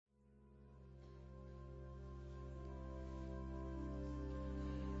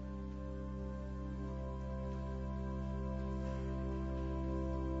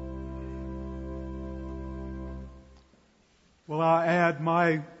Well, I add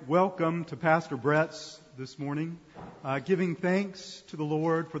my welcome to Pastor Brett's this morning, giving thanks to the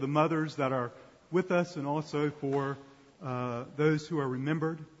Lord for the mothers that are with us and also for those who are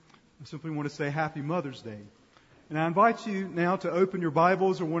remembered. I simply want to say Happy Mother's Day. And I invite you now to open your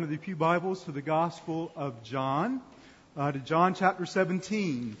Bibles or one of the few Bibles to the Gospel of John, to John chapter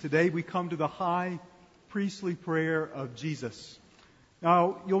 17. Today we come to the high priestly prayer of Jesus.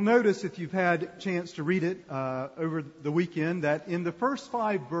 Now, you'll notice if you've had a chance to read it over the weekend that in the first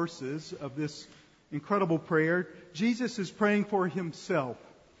 5 verses of this incredible prayer, Jesus is praying for himself,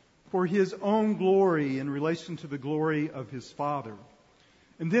 for his own glory in relation to the glory of his Father.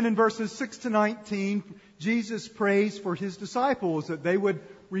 And then in verses 6 to 19, Jesus prays for his disciples that they would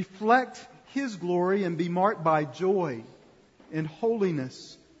reflect his glory and be marked by joy and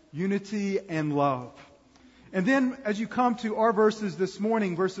holiness, unity and love. And then as you come to our verses this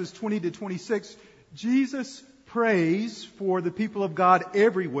morning, verses 20 to 26, Jesus prays for the people of God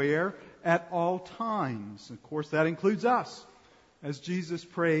everywhere at all times. Of course, that includes us, as Jesus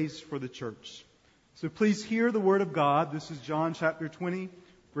prays for the church. So please hear the word of God. This is John chapter 20,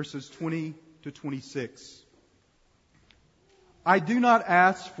 verses 20 to 26. I do not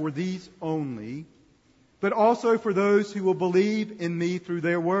ask for these only, but also for those who will believe in me through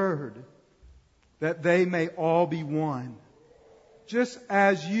their word, that they may all be one. Just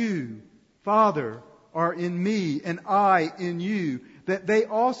as you, Father, are in me and I in you, that they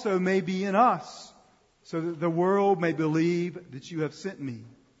also may be in us, so that the world may believe that you have sent me.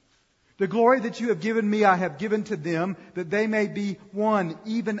 The glory that you have given me I have given to them, that they may be one,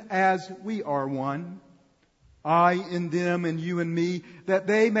 even as we are one. I in them and you in me, that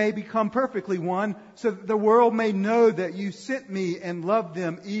they may become perfectly one, so that the world may know that you sent me and loved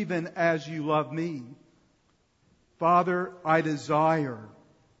them even as you love me. Father, I desire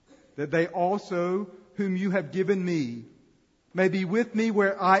that they also, whom you have given me, may be with me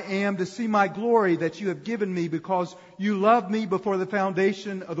where I am, to see my glory that you have given me, because you loved me before the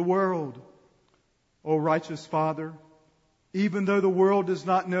foundation of the world. O righteous Father, even though the world does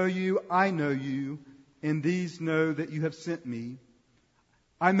not know you, I know you, and these know that you have sent me.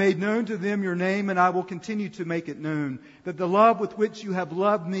 I made known to them your name, and I will continue to make it known, that the love with which you have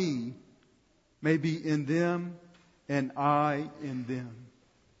loved me may be in them, and I in them.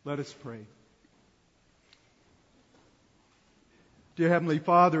 Let us pray. Dear Heavenly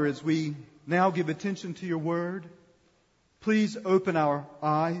Father, as we now give attention to your word, please open our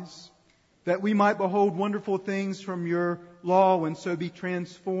eyes, that we might behold wonderful things from your law, and so be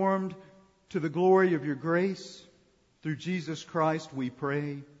transformed to the glory of your grace. Through Jesus Christ we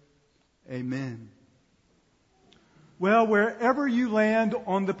pray. Amen. Well, wherever you land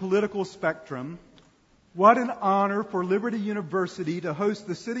on the political spectrum, what an honor for Liberty University to host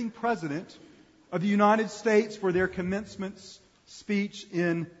the sitting President of the United States for their commencement speech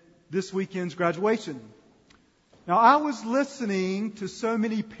in this weekend's graduation. Now, I was listening to so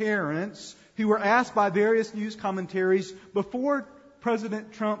many parents who were asked by various news commentaries before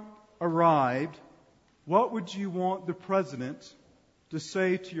President Trump arrived, what would you want the President to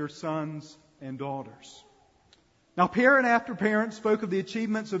say to your sons and daughters? Now, parent after parent spoke of the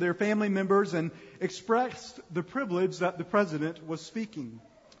achievements of their family members and expressed the privilege that the President was speaking.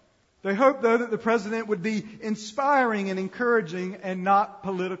 They hoped, though, that the President would be inspiring and encouraging and not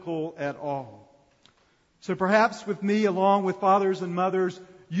political at all. So perhaps with me, along with fathers and mothers,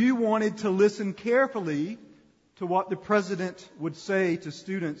 you wanted to listen carefully to what the President would say to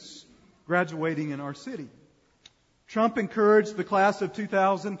students graduating in our city. Trump encouraged the class of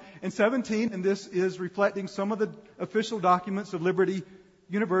 2017, and this is reflecting some of the official documents of Liberty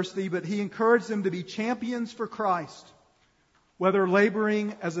University, but he encouraged them to be champions for Christ, whether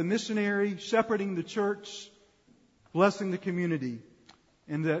laboring as a missionary, shepherding the church, blessing the community,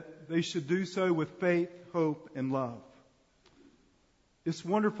 and that they should do so with faith, hope, and love. It's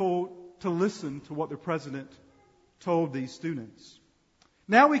wonderful to listen to what the President told these students.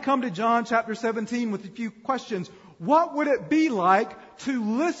 Now we come to John chapter 17 with a few questions. What would it be like to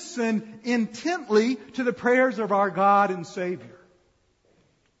listen intently to the prayers of our God and Savior?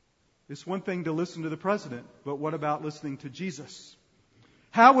 It's one thing to listen to the President, but what about listening to Jesus?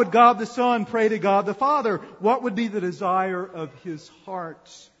 How would God the Son pray to God the Father? What would be the desire of His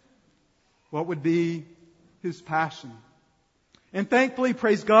heart? What would be His passion? And thankfully,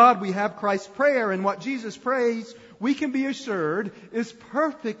 praise God, we have Christ's prayer, and what Jesus prays, we can be assured, is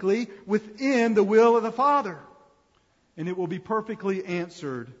perfectly within the will of the Father. And it will be perfectly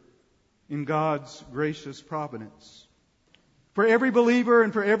answered in God's gracious providence. For every believer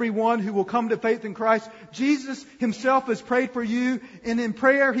and for everyone who will come to faith in Christ, Jesus Himself has prayed for you, and in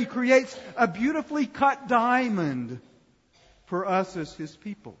prayer He creates a beautifully cut diamond for us as His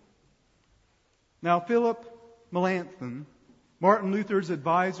people. Now, Philip Melanchthon, Martin Luther's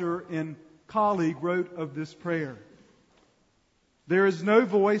advisor and colleague, wrote of this prayer, "There is no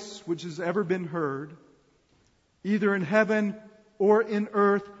voice which has ever been heard, either in heaven or in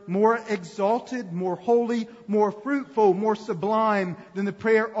earth, more exalted, more holy, more fruitful, more sublime than the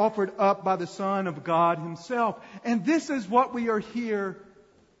prayer offered up by the Son of God Himself." And this is what we are here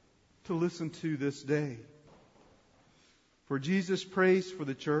to listen to this day. For Jesus prays for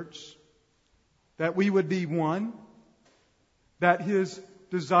the church that we would be one, that His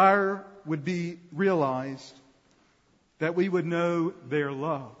desire would be realized, that we would know their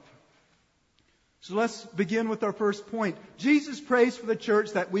love. So let's begin with our first point. Jesus prays for the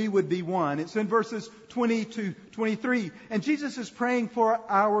church that we would be one. It's in verses 20 to 23. And Jesus is praying for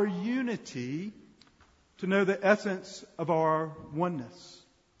our unity, to know the essence of our oneness.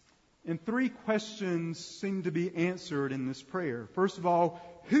 And three questions seem to be answered in this prayer. First of all,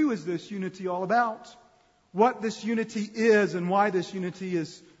 who is this unity all about? What this unity is and why this unity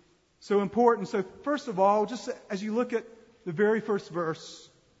is so important. So first of all, just as you look at the very first verse,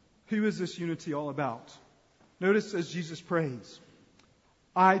 who is this unity all about? Notice as Jesus prays,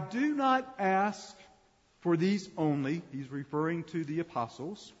 "I do not ask for these only," He's referring to the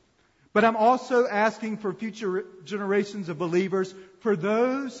apostles, "but I'm also asking for future generations of believers, for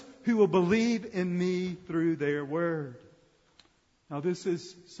those who will believe in me through their word." Now this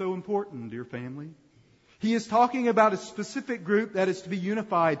is so important, dear family. He is talking about a specific group that is to be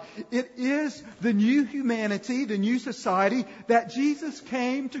unified. It is the new humanity, the new society that Jesus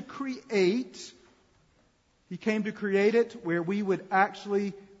came to create. He came to create it where we would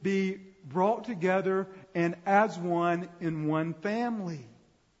actually be brought together and as one in one family.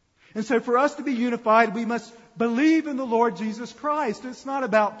 And so for us to be unified, we must believe in the Lord Jesus Christ. It's not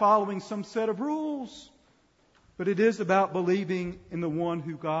about following some set of rules, but it is about believing in the one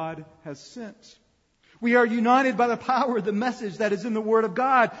who God has sent. We are united by the power of the message that is in the Word of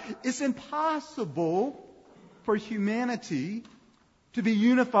God. It's impossible for humanity to be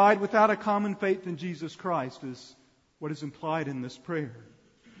unified without a common faith in Jesus Christ, is what is implied in this prayer.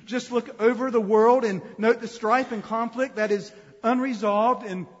 Just look over the world and note the strife and conflict that is unresolved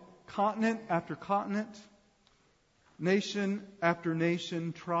in continent after continent, nation after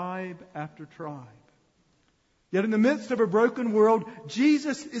nation, tribe after tribe. Yet in the midst of a broken world,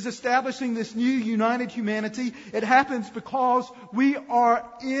 Jesus is establishing this new united humanity. It happens because we are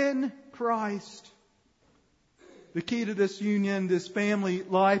in Christ. The key to this union, this family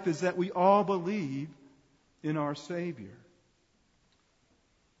life, is that we all believe in our Savior.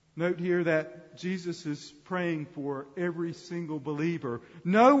 Note here that Jesus is praying for every single believer.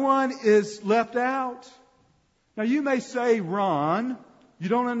 No one is left out. Now you may say, "Ron, you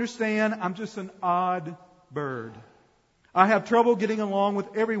don't understand. I'm just an odd bird. I have trouble getting along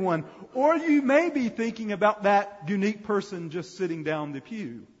with everyone." Or you may be thinking about that unique person just sitting down the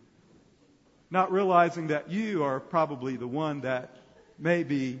pew, not realizing that you are probably the one that may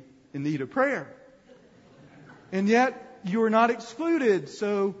be in need of prayer. And yet you are not excluded.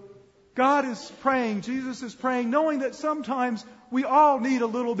 So God is praying, Jesus is praying, knowing that sometimes we all need a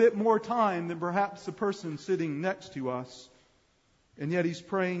little bit more time than perhaps the person sitting next to us. And yet He's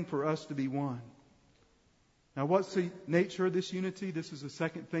praying for us to be one. Now, what's the nature of this unity? This is the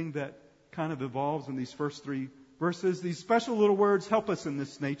second thing that kind of evolves in these first three verses. These special little words help us in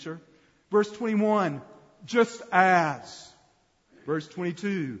this nature. Verse 21, just as. Verse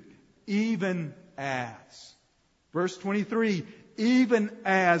 22, even as. Verse 23, even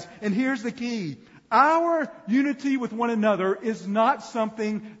as. And here's the key. Our unity with one another is not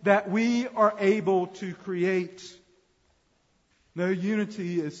something that we are able to create. No,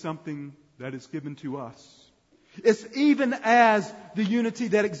 unity is something that is given to us. It's even as the unity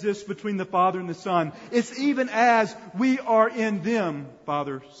that exists between the Father and the Son. It's even as we are in them,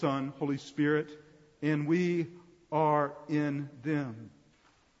 Father, Son, Holy Spirit, and we are in them.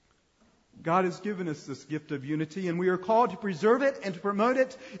 God has given us this gift of unity, and we are called to preserve it and to promote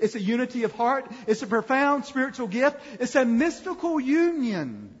it. It's a unity of heart. It's a profound spiritual gift. It's a mystical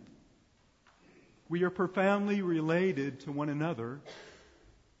union. We are profoundly related to one another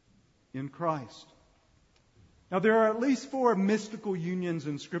in Christ. Now, there are at least 4 mystical unions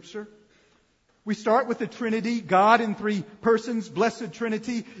in Scripture. We start with the Trinity, God in 3 persons, blessed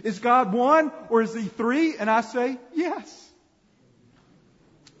Trinity. Is God one or is He 3? And I say, yes.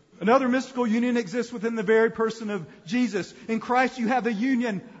 Another mystical union exists within the very person of Jesus. In Christ you have a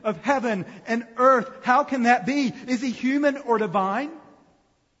union of heaven and earth. How can that be? Is He human or divine?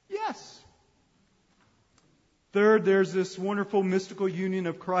 Yes. Third, there's this wonderful mystical union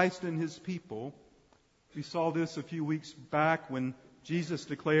of Christ and His people We saw this a few weeks back when Jesus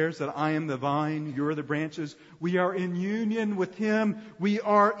declares that I am the vine, you're the branches. We are in union with Him. We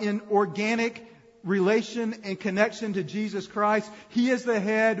are in organic relation and connection to Jesus Christ. He is the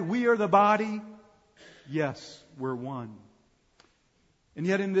head. We are the body. Yes, we're one. And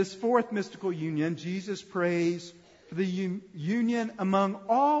yet in this fourth mystical union, Jesus prays for the union among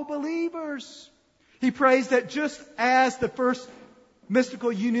all believers. He prays that just as the first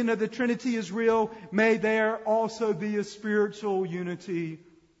mystical union of the Trinity is real, may there also be a spiritual unity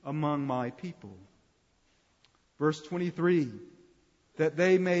among my people. Verse 23, that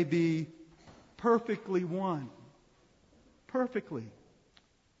they may be perfectly one. Perfectly.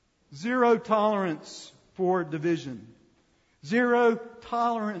 Zero tolerance for division. Zero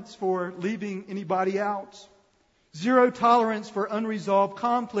tolerance for leaving anybody out. Zero tolerance for unresolved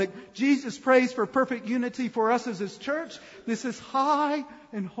conflict. Jesus prays for perfect unity for us as His church. This is high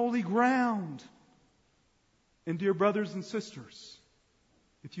and holy ground. And dear brothers and sisters,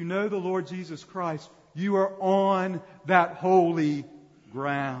 if you know the Lord Jesus Christ, you are on that holy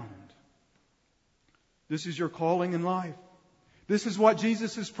ground. This is your calling in life. This is what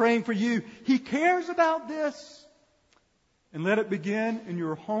Jesus is praying for you. He cares about this. And let it begin in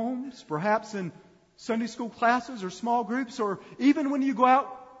your homes, perhaps in Sunday school classes or small groups, or even when you go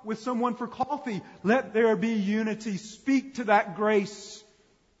out with someone for coffee. Let there be unity. Speak to that grace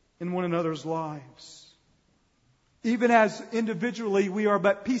in one another's lives. Even as individually we are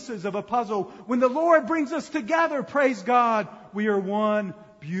but pieces of a puzzle, when the Lord brings us together, praise God, we are one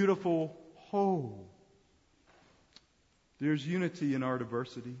beautiful whole. There's unity in our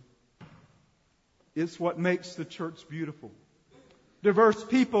diversity. It's what makes the church beautiful. Diverse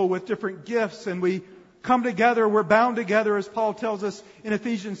people with different gifts, and we come together, we're bound together, as Paul tells us in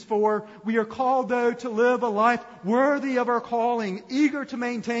Ephesians 4. We are called, though, to live a life worthy of our calling, eager to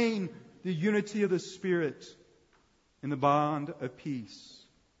maintain the unity of the Spirit in the bond of peace.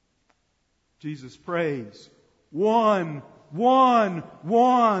 Jesus prays, one, one,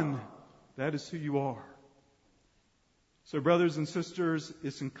 one. That is who you are. So, brothers and sisters,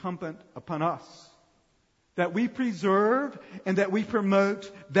 it's incumbent upon us that we preserve and that we promote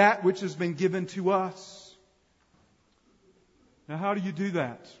that which has been given to us. Now, how do you do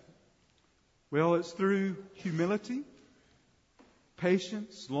that? Well, it's through humility,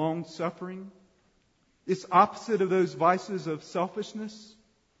 patience, long-suffering. It's opposite of those vices of selfishness,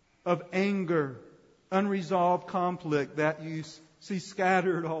 of anger, unresolved conflict that you see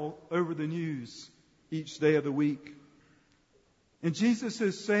scattered all over the news each day of the week. And Jesus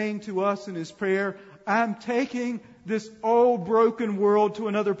is saying to us in His prayer, I'm taking this old broken world to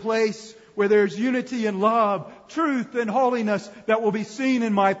another place where there's unity and love, truth and holiness that will be seen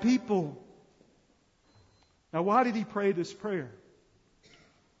in my people. Now, why did He pray this prayer?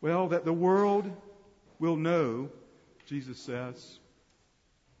 Well, that the world will know, Jesus says,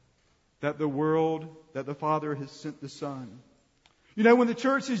 that the Father has sent the Son. You know, when the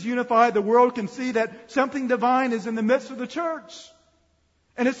church is unified, the world can see that something divine is in the midst of the church.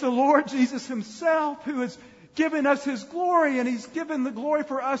 And it's the Lord Jesus Himself who has given us His glory, and He's given the glory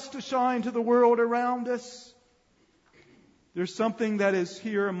for us to shine to the world around us. There's something that is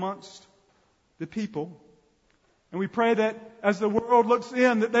here amongst the people. And we pray that as the world looks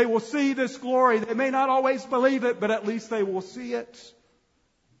in, that they will see this glory. They may not always believe it, but at least they will see it.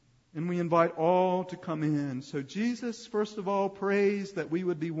 And we invite all to come in. So Jesus, first of all, prays that we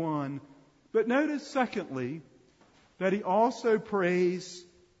would be one. But notice, secondly, that He also prays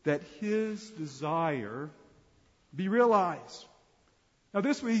that His desire be realized. Now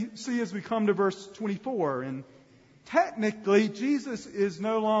this we see as we come to verse 24. And technically, Jesus is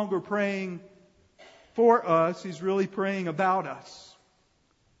no longer praying for us. He's really praying about us.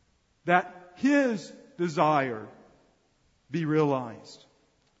 That His desire be realized.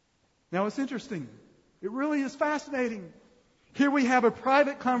 Now it's interesting. It really is fascinating. Here we have a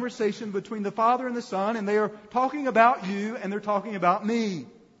private conversation between the Father and the Son, and they are talking about you and they're talking about me.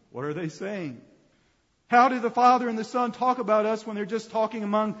 What are they saying? How do the Father and the Son talk about us when they're just talking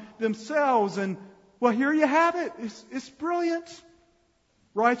among themselves? And, well, here you have it. It's brilliant.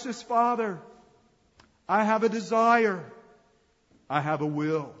 Righteous Father, I have a desire. I have a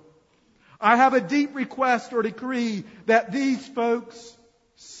will. I have a deep request or decree that these folks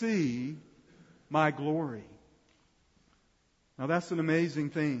see my glory. Now that's an amazing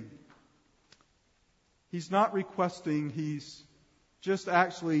thing. He's not requesting, He's just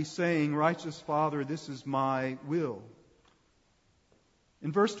actually saying, Righteous Father, this is my will.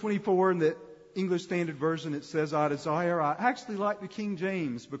 In verse 24 in the English Standard Version it says, I desire. I actually like the King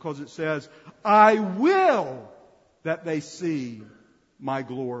James because it says, I will that they see my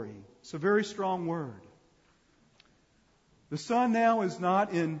glory. It's a very strong word. The Son now is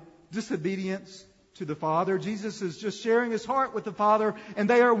not in disobedience to the Father. Jesus is just sharing His heart with the Father, and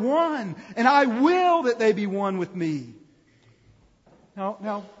they are one. And I will that they be one with me.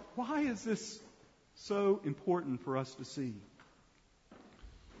 Now, why is this so important for us to see?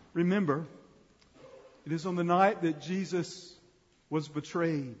 Remember, it is on the night that Jesus was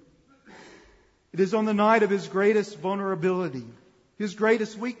betrayed. It is on the night of His greatest vulnerability, His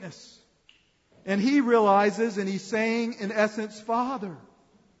greatest weakness. And He realizes, and He's saying, in essence, Father,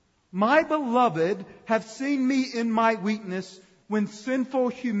 my beloved have seen me in my weakness when sinful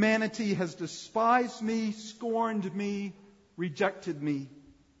humanity has despised me, scorned me, rejected me.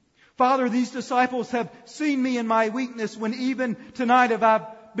 Father, these disciples have seen me in my weakness when even tonight have I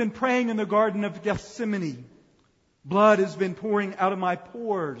been praying in the Garden of Gethsemane. Blood has been pouring out of my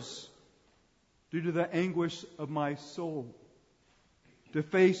pores due to the anguish of my soul to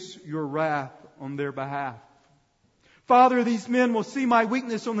face your wrath on their behalf. Father, these men will see my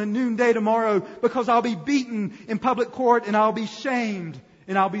weakness on the noonday tomorrow because I'll be beaten in public court and I'll be shamed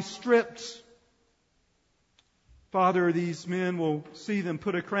and I'll be stripped. Father, these men will see them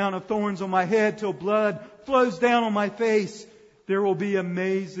put a crown of thorns on my head till blood flows down on my face. There will be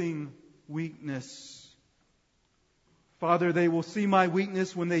amazing weakness. Father, they will see my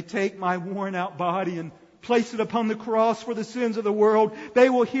weakness when they take my worn out body and place it upon the cross for the sins of the world. They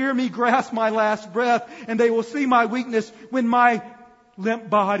will hear me grasp my last breath, and they will see my weakness when my limp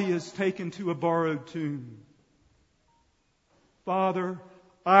body is taken to a borrowed tomb. Father,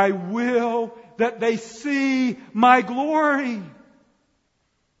 I will that they see my glory.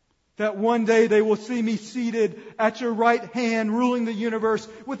 That one day they will see me seated at your right hand, ruling the universe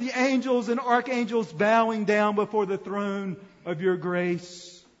with the angels and archangels bowing down before the throne of your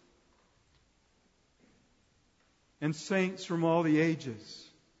grace. And saints from all the ages,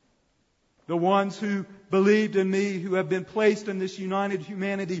 the ones who believed in me, who have been placed in this united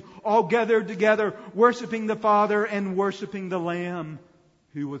humanity, all gathered together, worshiping the Father and worshiping the Lamb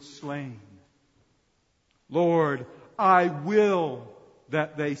who was slain. Lord, I will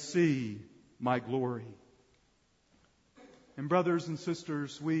that they see my glory. And brothers and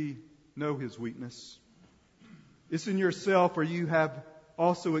sisters, we know His weakness. It's in yourself where you have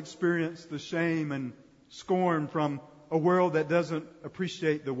also experienced the shame and scorn from a world that doesn't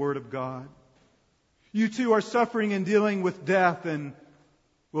appreciate the Word of God. You too are suffering and dealing with death and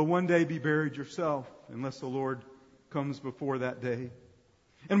will one day be buried yourself unless the Lord comes before that day.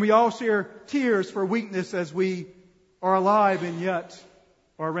 And we all share tears for weakness as we are alive and yet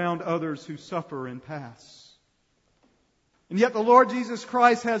are around others who suffer and pass. And yet the Lord Jesus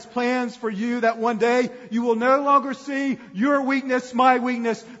Christ has plans for you that one day you will no longer see your weakness, my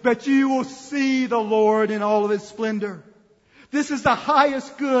weakness, but you will see the Lord in all of His splendor. This is the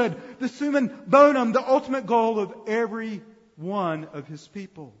highest good, the summum bonum, the ultimate goal of every one of His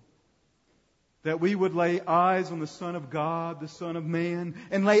people. That we would lay eyes on the Son of God, the Son of Man,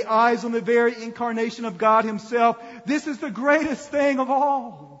 and lay eyes on the very incarnation of God Himself. This is the greatest thing of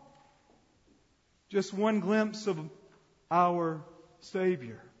all. Just one glimpse of our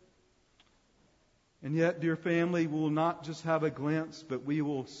Savior. And yet, dear family, we will not just have a glimpse, but we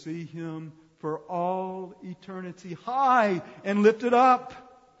will see Him for all eternity, high and lifted up.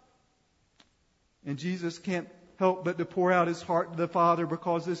 And Jesus can't help but to pour out His heart to the Father,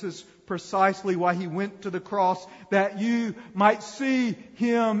 because this is precisely why He went to the cross, that you might see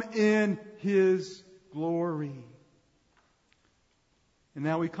Him in His glory. And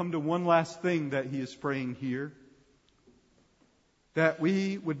now we come to one last thing that He is praying here. That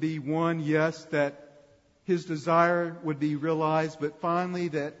we would be one, yes, that His desire would be realized, but finally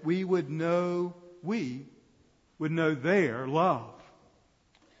that we would know their love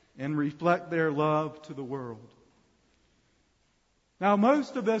and reflect their love to the world. Now,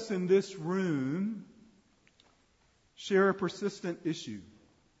 most of us in this room share a persistent issue.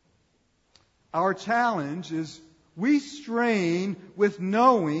 Our challenge is we strain with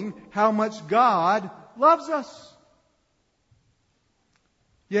knowing how much God loves us.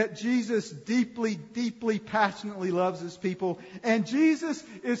 Yet Jesus deeply, deeply, passionately loves His people. And Jesus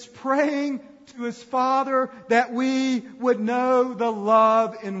is praying to His Father that we would know the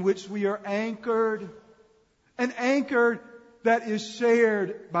love in which we are anchored. An anchor that is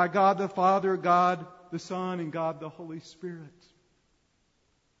shared by God the Father, God the Son, and God the Holy Spirit.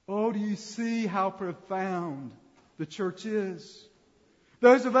 Oh, do you see how profound the church is?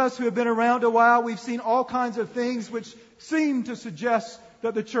 Those of us who have been around a while, we've seen all kinds of things which seem to suggest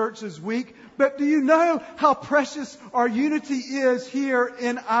that the church is weak. But do you know how precious our unity is here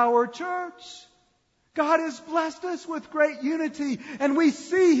in our church? God has blessed us with great unity, and we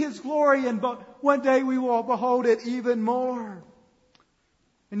see His glory, and one day we will behold it even more.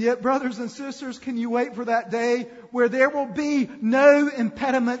 And yet, brothers and sisters, can you wait for that day where there will be no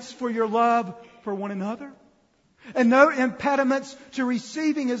impediments for your love for one another? And no impediments to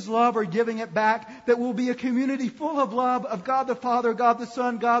receiving His love or giving it back. That will be a community full of love of God the Father, God the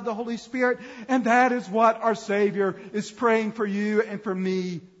Son, God the Holy Spirit. And that is what our Savior is praying for you and for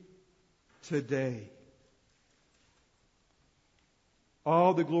me today.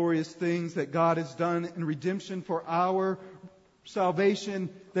 All the glorious things that God has done in redemption for our salvation,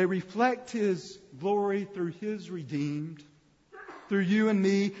 they reflect His glory through His redeemed, through you and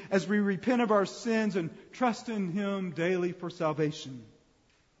me, as we repent of our sins and trust in Him daily for salvation.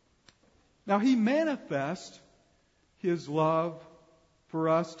 Now, He manifests His love for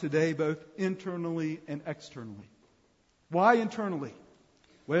us today, both internally and externally. Why internally?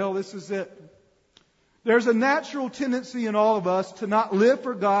 Well, this is it. There's a natural tendency in all of us to not live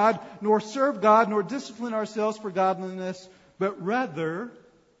for God, nor serve God, nor discipline ourselves for godliness, but rather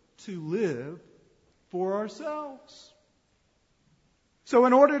to live for ourselves. So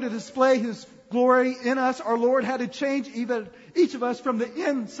in order to display His glory in us, our Lord had to change each of us from the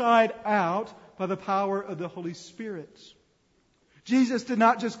inside out by the power of the Holy Spirit. Jesus did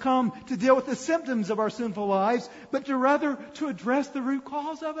not just come to deal with the symptoms of our sinful lives, but rather to address the root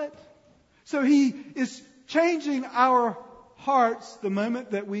cause of it. So He is changing our hearts the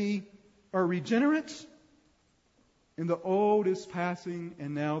moment that we are regenerate, and the old is passing,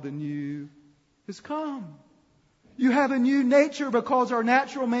 and now the new has come. You have a new nature because our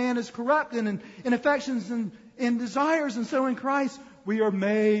natural man is corrupt in affections and desires, and so in Christ we are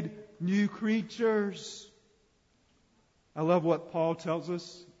made new creatures. I love what Paul tells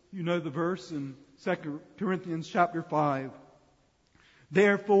us. You know the verse in 2 Corinthians chapter 5.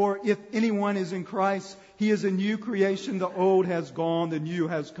 Therefore, if anyone is in Christ, he is a new creation. The old has gone, the new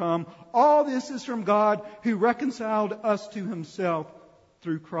has come. All this is from God, who reconciled us to Himself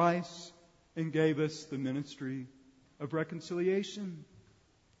through Christ and gave us the ministry of reconciliation.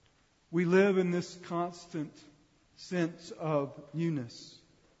 We live in this constant sense of newness.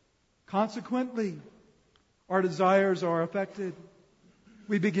 Consequently, our desires are affected.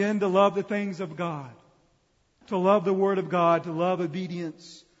 We begin to love the things of God, to love the Word of God, to love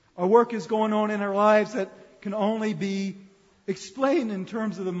obedience. A work is going on in our lives that can only be explained in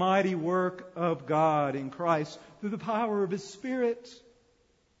terms of the mighty work of God in Christ through the power of His Spirit.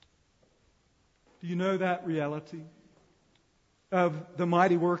 Do you know that reality of the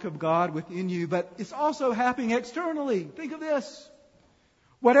mighty work of God within you? But it's also happening externally. Think of this.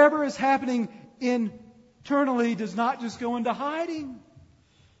 Whatever is happening internally does not just go into hiding.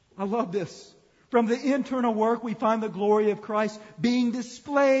 I love this. From the internal work, we find the glory of Christ being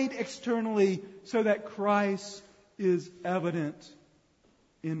displayed externally so that Christ is evident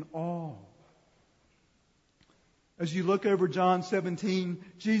in all. As you look over John 17,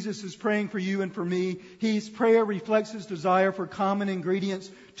 Jesus is praying for you and for me. His prayer reflects His desire for common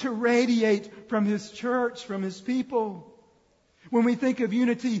ingredients to radiate from His church, from His people. When we think of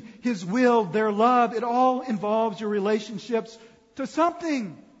unity, His will, their love, it all involves your relationships to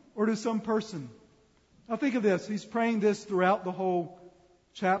something or to some person. Now think of this. He's praying this throughout the whole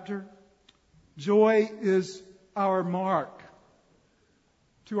chapter. Joy is our mark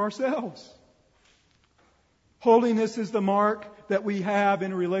to ourselves. Holiness is the mark that we have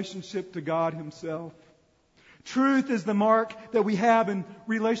in relationship to God Himself. Truth is the mark that we have in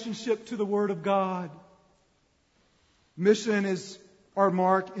relationship to the Word of God. Mission is our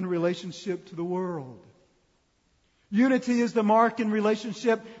mark in relationship to the world. Unity is the mark in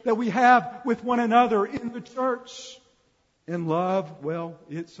relationship that we have with one another in the church. And love, well,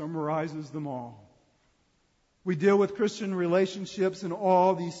 it summarizes them all. We deal with Christian relationships and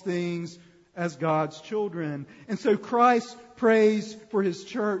all these things as God's children. And so Christ prays for His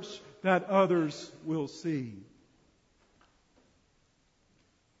church that others will see.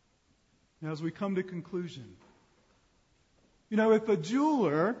 Now, as we come to conclusion, if a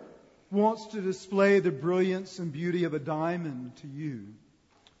jeweler wants to display the brilliance and beauty of a diamond to you,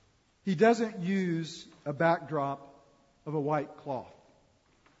 he doesn't use a backdrop of a white cloth.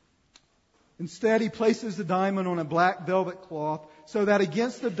 Instead, he places the diamond on a black velvet cloth so that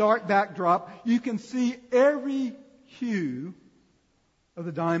against the dark backdrop, you can see every hue of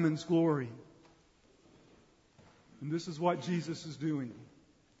the diamond's glory. And this is what Jesus is doing.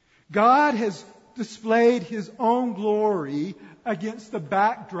 God has displayed His own glory against the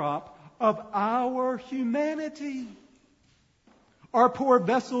backdrop of our humanity. Our poor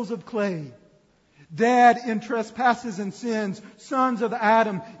vessels of clay, dead in trespasses and sins, sons of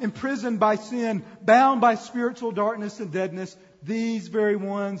Adam, imprisoned by sin, bound by spiritual darkness and deadness, these very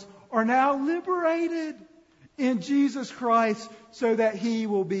ones are now liberated in Jesus Christ so that He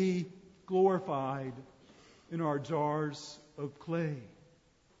will be glorified in our jars of clay.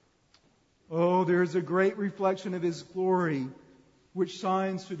 Oh, there is a great reflection of His glory which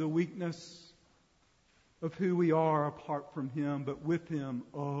shines through the weakness of who we are apart from Him, but with Him,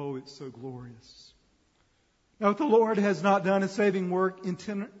 oh, it's so glorious. Now, if the Lord has not done a saving work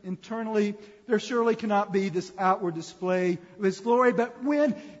internally, there surely cannot be this outward display of His glory. But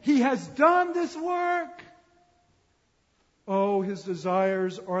when He has done this work, oh, His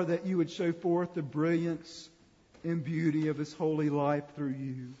desires are that you would show forth the brilliance and beauty of His holy life through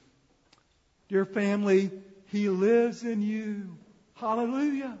you. Dear family, He lives in you.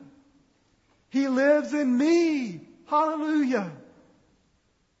 Hallelujah. He lives in me. Hallelujah.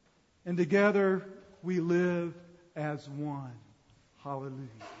 And together we live as one. Hallelujah.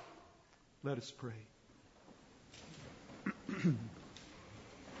 Let us pray.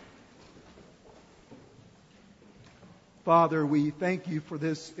 Father, we thank You for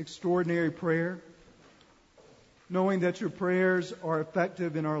this extraordinary prayer, knowing that Your prayers are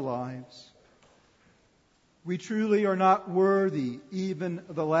effective in our lives. We truly are not worthy even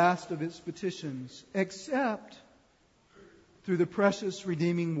of the last of its petitions, except through the precious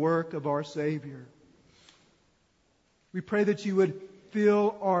redeeming work of our Savior. We pray that You would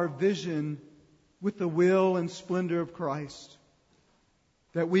fill our vision with the will and splendor of Christ,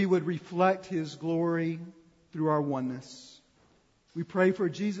 that we would reflect His glory through our oneness. We pray for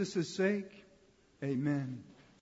Jesus' sake. Amen.